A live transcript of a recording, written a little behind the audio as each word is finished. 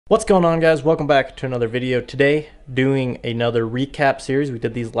What's going on, guys? Welcome back to another video. Today, doing another recap series. We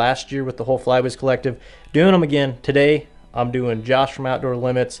did these last year with the whole Flyboys Collective. Doing them again today. I'm doing Josh from Outdoor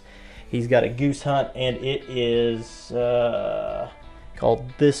Limits. He's got a goose hunt, and it is called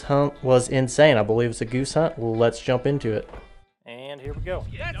This Hunt Was Insane. I believe it's a goose hunt. Well, let's jump into it. And here we go.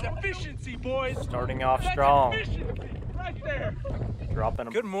 That's efficiency, boys. Starting off strong. Right there. Dropping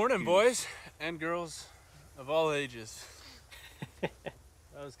a Good morning, boys and girls of all ages.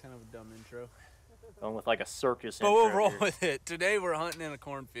 That was kind of a dumb intro. Going with like a circus But intro we'll roll here. with it. Today we're hunting in a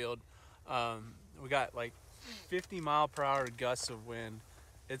cornfield. We got like 50-mile-per-hour gusts of wind.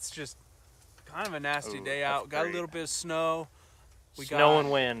 It's just kind of a nasty day out. Got a little bit of snow. We Snow got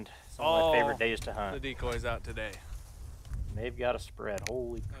and wind. Some of my favorite days to the hunt. decoys out today. They've got a spread.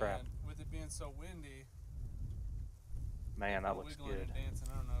 Holy crap. And with it being so windy, Man, that looks wiggling good. and dancing.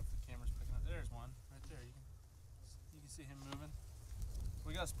 I don't know if the camera's picking up. There's one right there. You can see him moving.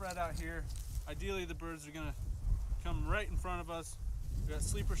 We got spread out here. Ideally, the birds are gonna come right in front of us. We got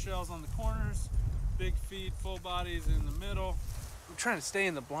sleeper shells on the corners, big feed, full bodies in the middle. I'm trying to stay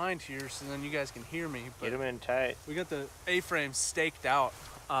in the blind here so then you guys can hear me. But Get them in tight. we got the A-frames staked out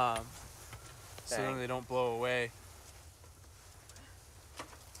so then they don't blow away.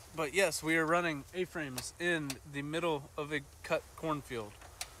 But yes, we are running A-frames in the middle of a cut cornfield.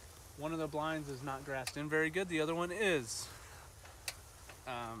 One of the blinds is not grassed in very good. The other one is.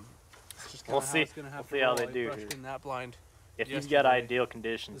 It's just We'll how see. it's gonna have We'll to see how roll. they I do brushed here. in that blind. If you've yesterday. got ideal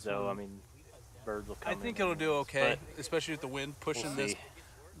conditions, This though, one- I mean, birds will come I think in. it'll do okay, especially with the wind pushing We'll this see.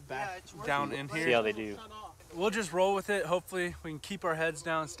 back down in See here. how they do. We'll just roll with it. Hopefully, we can keep our heads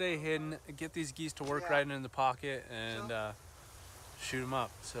down, stay hidden, get these geese to work right in the pocket, and shoot them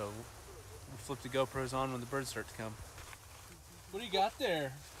up. So we'll flip the GoPros on when the birds start to come. What do you got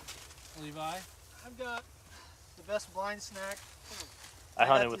there, Levi? I've got the best blind snack. I I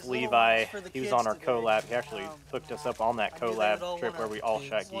got hunted with these little Levi. ones for the He was kids on our today. collab. He actually hooked us up on that I knew they would collab all trip wanna- where we all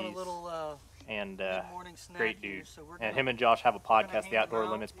shot want a geese. little And mid-morning snack great here, dude. so we're And gonna- him and Josh have a gonna podcast, the hang Outdoor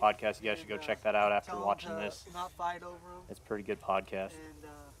around Limits podcast. You guys should go and, check that out after tell 'em watching to this. Not fight over them. It's a pretty good podcast. And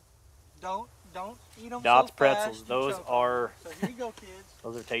don't eat them Dots so pretzels, fast, those you choke on are- 'em. So here you go, kids.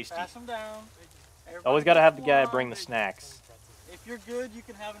 Those are tasty. Pass them down. Always got to have the guy bring the snacks. If you're good, you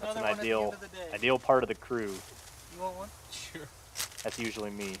can have That's another an one at the ideal, end of the day. ideal part of the crew. You want one? Sure. That's usually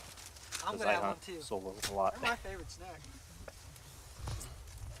me, I'm because gonna I have one hunt too. solo a lot. They're my favorite snack.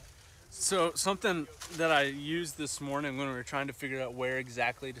 So something that I used this morning when we were trying to figure out where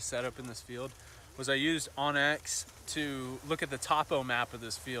exactly to set up in this field was I used OnX to look at the topo map of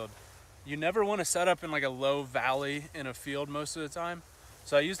this field. You never want to set up in like a low valley in a field most of the time.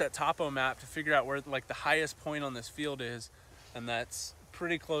 So I used that topo map to figure out where like the highest point on this field is, and that's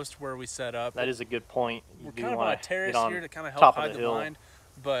pretty close to where we set up. That is a good point. You We're do kind of on a want to terrace get on here to kind of help top of hide the the hill. blind,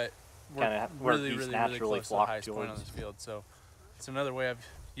 but we're Kinda where really, geese really naturally close to the flock highest point on towards. this field. So it's another way I've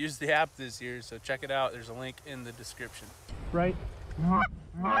used the app this year. So check it out. There's a link in the description. Right. All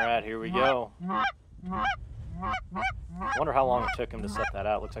right, here we go. Wonder how long it took him to set that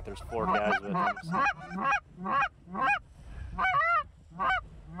out. Looks like there's 4 guys with him.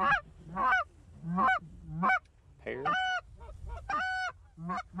 Pair.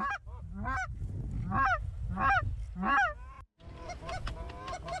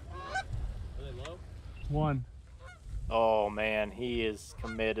 One. Oh man, he is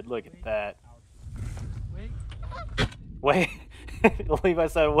committed. Look at that. Wait. Levi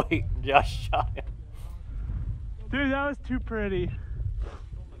said wait. Josh shot him. Dude, that was too pretty.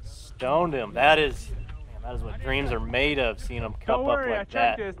 Stoned him. That is, man, that is what dreams are made of. Seeing him cup Don't worry, up I like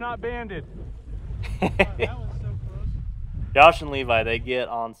checked that. it. It's not banded. Josh and Levi, they get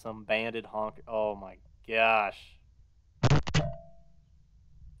on some banded honk. Oh my gosh.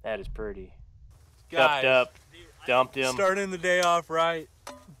 That is pretty. Cupped Guys, up, dumped him, starting the day off right.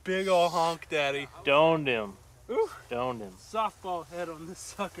 Big ol' honk daddy. stoned him, Ooh. stoned him. Softball head on this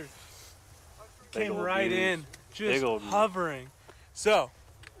sucker. Big Came ol' right goose. in, just Big ol' goose. hovering. So,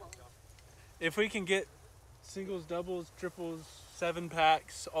 if we can get singles, doubles, triples,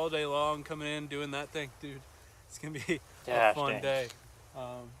 7-packs all day long coming in, doing that thing, dude, it's going to be a Gosh fun dang. day.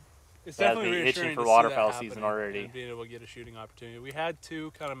 It's That'd definitely be itching reassuring for to see waterfowl that season happening already. and being able to get a shooting opportunity. We had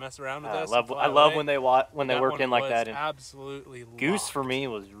to kind of mess around with I us. love, and I fly love away. when they That work one in like was that. And absolutely Goose locked. for me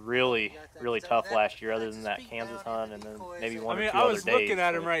was really, really tough last year. Other than that Kansas hunt, and then maybe one I mean, or two I other was days. looking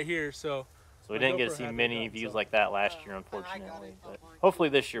at him but- right here, so So we My didn't get to GoPro see had many it, views so- like that last year, unfortunately. But hopefully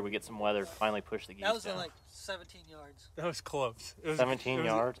this year we get some weather to finally push the geese That was down. like 17 yards. that was close. It was, 17 it was-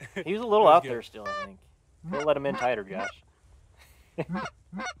 yards. He was a little it was out good. there still, I think. We'll let him in tighter, Josh.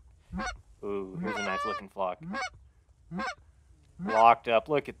 Ooh, here's a nice looking flock. Locked up.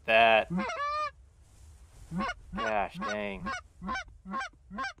 Look at that. Gosh dang.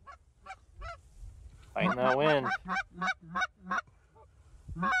 Fighting that wind.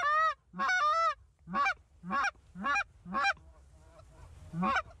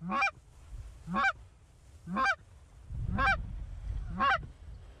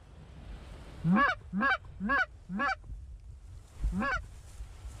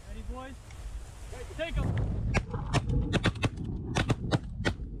 Ready, boys? Take them.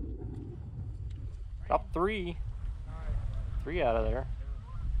 Drop 3. 3 out of there.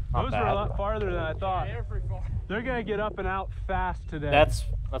 Not Those bad. were a lot farther than I thought. They're gonna get up and out fast today.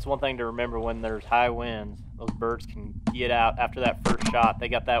 That's one thing to remember when there's high winds. Those birds can get out after that first shot. They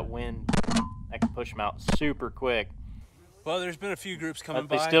got that wind that can push them out super quick. Well, there's been a few groups coming But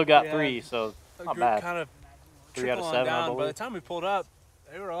they by. still got Yeah, 3, so a not group bad. kind of 3 out of trickling 7, I down. By the believe. time we pulled up,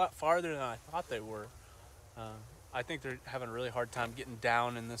 they were a lot farther than I thought they were. I think they're having a really hard time getting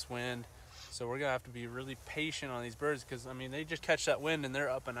down in this wind. So we're gonna have to be really patient on these birds because I mean they just catch that wind and they're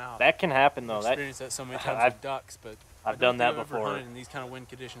up and out. That can happen though. I've experienced that so many times I've- with ducks, but I've done that I've ever before. hunted in these kind of wind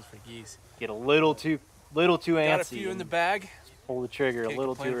conditions for geese. Get a little too antsy. Got a few in the bag. Pull the trigger a Can't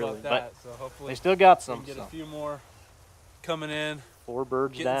little too complain early, about but that. So hopefully they still got we some. can get So. a few more coming in, 4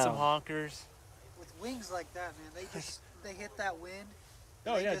 birds getting down. some honkers. With wings like that, man, they hit that wind.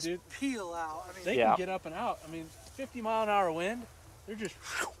 Oh they yeah, just dude. peel out. I mean, They Yeah. can get up and out. I mean, 50-mile-an-hour wind, they're just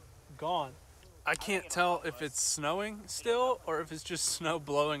gone. I can't tell if it's snowing still or if it's just snow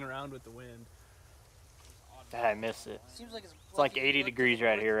blowing around with the wind. God, I miss it. seems like It's like you 80 look to degrees the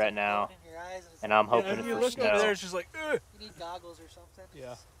right north, here it's right now, blowing in your eyes, and it's and I'm like, hoping if for you look snow. over there, it's just like, ugh. you need goggles or something.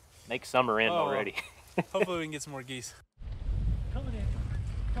 Yeah. Make summer in Oh, already. Hopefully we can get some more geese. Coming in.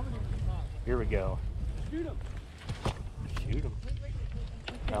 Here we go. Shoot them. Shoot them.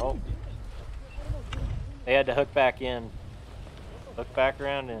 No. They had to hook back in. Hook back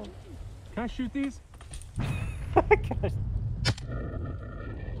around in. Can I shoot these?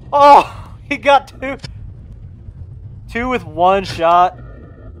 Oh, he got 2. 2 with 1 shot.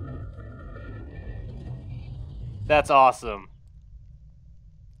 That's awesome.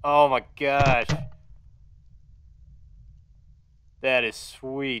 Oh my gosh. That is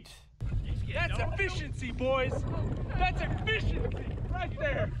sweet. That's efficiency, boys. That's efficiency right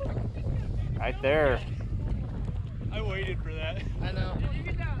there. Right there. I waited for that. I know.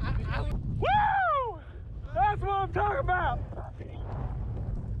 Woo! That's what I'm talking about.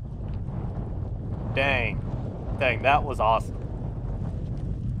 Dang. Dang, that was awesome.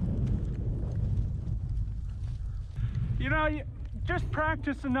 You know, just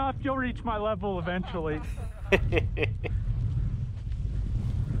practice enough, you'll reach my level eventually.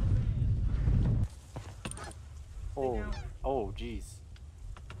 Oh, geez.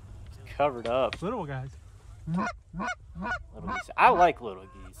 It's covered up. Little guys. Little geese. I like little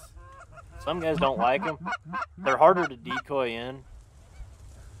geese. Some guys don't like them. They're harder to decoy in.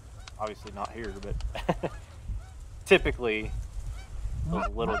 Obviously not here, but typically those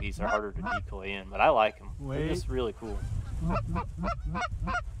little geese are harder to decoy in. But I like them. They're just really cool.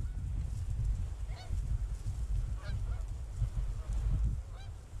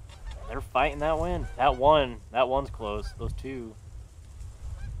 They're fighting that wind. That one's close. Those 2.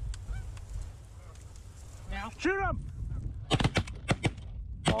 Now shoot them.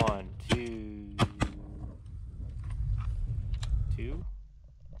 1, 2. 2?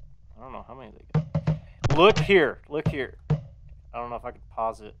 I don't know how many they got. Look here. Look here. I don't know if I can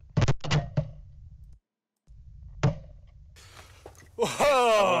pause it. I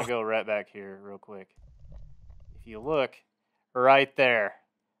Whoa! want to go right back here real quick. If you look right there,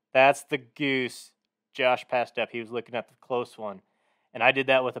 that's the goose Josh passed up. He was looking at the close one. And I did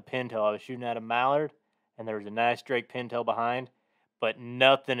that with a pintail. I was shooting at a mallard, and there was a nice drake pintail behind, but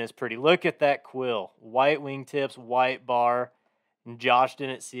nothing is pretty. Look at that quill. White wingtips, white bar. And Josh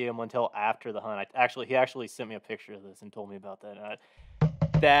didn't see him until after the hunt. He actually sent me a picture of this and told me about that. And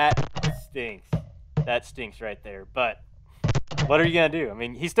that stinks. That stinks right there. But what are you going to do? I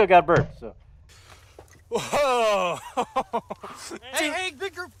mean, he still got a bird, so. Whoa! Hey,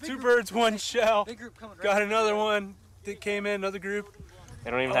 big group. Big 2 group. birds, 1 shell. Big group coming. Right Got now. another one that came in, another group.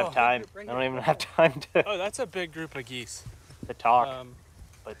 They don't even have Oh. time. They don't even have time Oh, that's a big group of geese. to talk.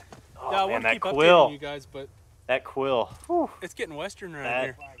 But, Yeah, I oh man, want to that keep updating quill. you guys, but That quill. Whew. it's getting western right That,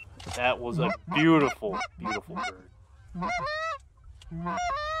 here. that was a beautiful, beautiful bird.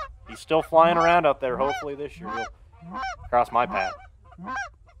 He's still flying around out there. Hopefully this year he'll cross my path.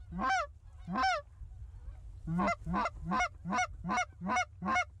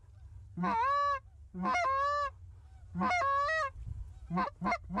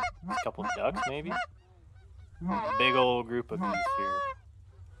 A couple of ducks, maybe. Big old group of geese here.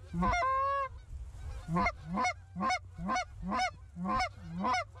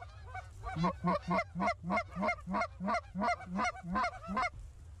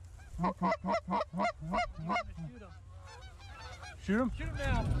 Shoot him? Shoot him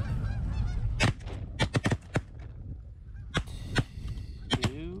now.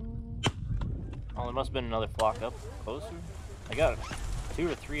 Oh, there must have been another flock up closer. I got 2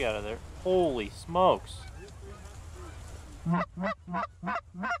 or 3 out of there. Holy smokes. I don't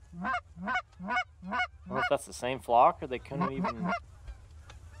know if that's the same flock or they couldn't even...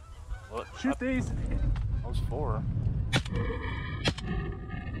 What? Shoot these. Those 4.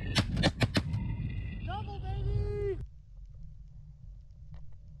 Double, baby.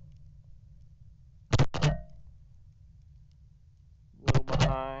 Little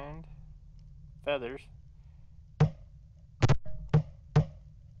behind. Feathers.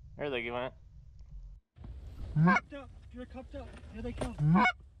 There they went. Cupped up. You're cupped up. Here they come.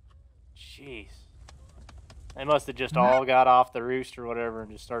 Jeez. They must have just all got off the roost or whatever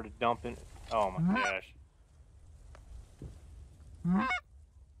and just started dumping. Oh my gosh.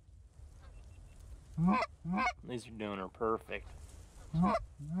 These are doing her perfect.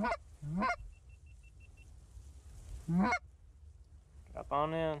 Up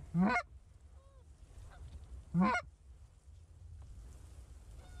on in.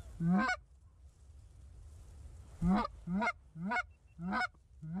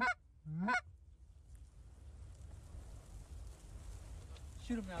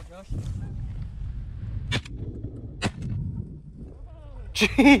 Shoot him now, Josh.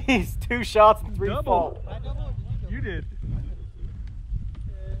 Jeez, 2 shots and 3 Double. fall. I doubled. You did.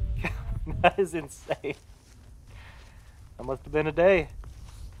 That is insane. That must have been a day.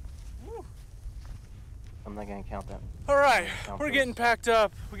 I'm not gonna count that. All right, Count we're those. getting packed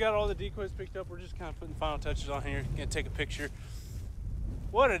up. We got all the decoys picked up. We're just kind of putting final touches on here. Gonna take a picture.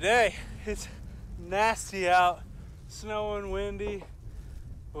 What a day. It's nasty out. Snowing, windy.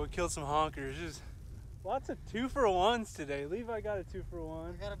 But we killed some honkers. Just lots of 2-for-1s today. Levi got a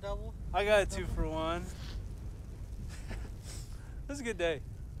 2-for-1. I got a double. I got a 2-for-1. It was a good day.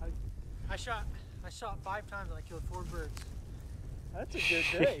 I shot 5 times and I killed 4 birds. That's a good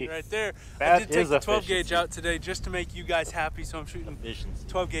day Jeez. right there. I That did take is the 12 efficiency. gauge out today just to make you guys happy, so I'm shooting Efficiency.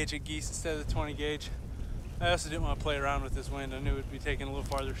 12 gauge at geese instead of the 20 gauge. I also didn't want to play around with this wind. I knew we'd be taking a little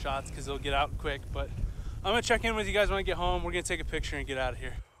farther shots because they'll get out quick, but I'm gonna check in with you guys when I get home. We're gonna take a picture and get out of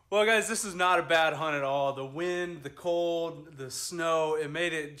here. Well guys, this is not a bad hunt at all. The wind, the cold, the snow, it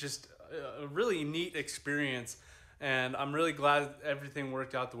made it just a really neat experience. And I'm really glad everything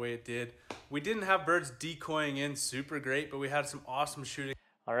worked out the way it did. We didn't have birds decoying in super great, but we had some awesome shooting.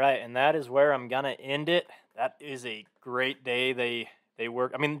 All right, and that is where I'm gonna end it. That is a great day. They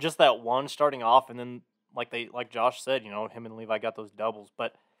work. I mean, just that one starting off, and then like Josh said, you know, him and Levi got those doubles.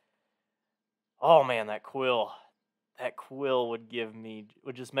 But oh man, that quill would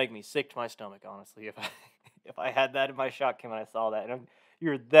just make me sick to my stomach, honestly. If I had that in my shot cam and I saw that, and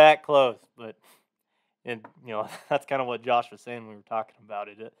you're that close, but. And, you know, that's kind of what Josh was saying when we were talking about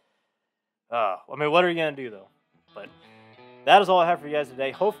it. I mean, what are you going to do, though? But that is all I have for you guys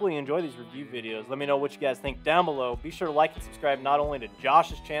today. Hopefully you enjoy these review videos. Let me know what you guys think down below. Be sure to like and subscribe not only to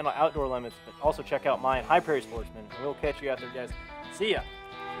Josh's channel, Outdoor Limits, but also check out mine, High Prairie Sportsman. And we'll catch you out there, guys. See ya.